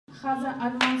Khaza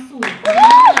Al-Mansour.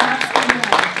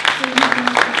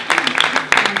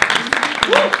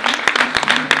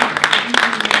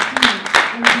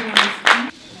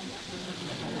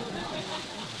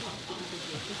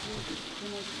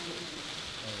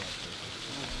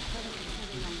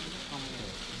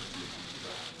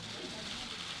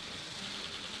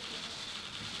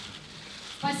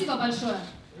 Спасибо большое.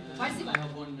 Спасибо. I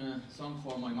have one song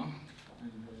for my mom,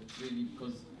 and it's really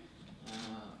because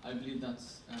I believe that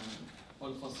all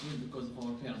of us here because of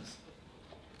our parents.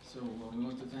 So we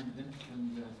want to thank them,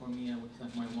 and for me, I would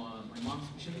thank my mom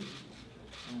especially,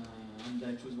 and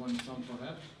I choose one song for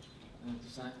her to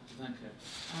thank her.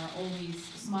 Always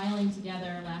smiling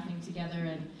together, laughing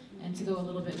together, and to go a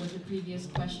little bit with the previous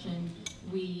question,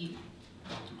 we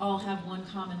all have one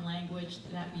common language,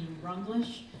 that being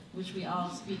Runglish, which we all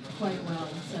speak quite well.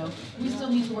 So we still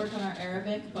need to work on our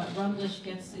Arabic, but Runglish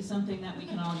is something that we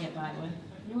can all get by with.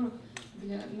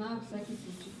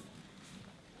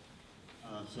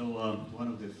 One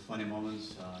of the funny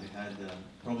moments I had,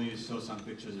 probably you saw some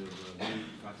pictures of me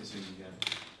practicing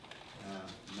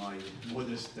my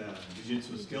modest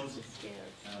jiu-jitsu skills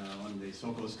on the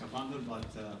so-called scaphandre, but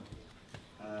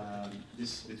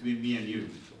this between me and you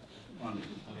only.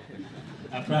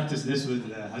 I practiced this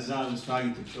with Hazal was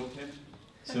trying to choke him,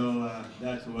 so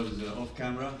that was off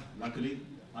camera, luckily.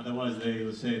 Otherwise they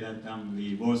will say that I'm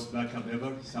the worst backup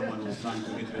ever. Someone was trying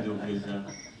to get rid of his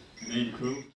main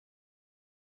crew.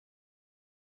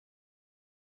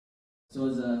 So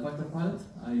as a fighter pilot,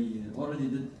 I already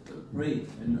did parade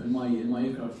in my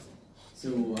aircraft.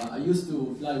 So I used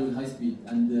to fly with high speed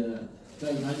and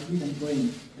fly with high speed and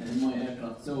train in my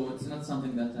aircraft. So it's not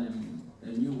something that I'm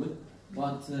new with,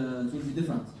 but it will be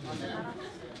different.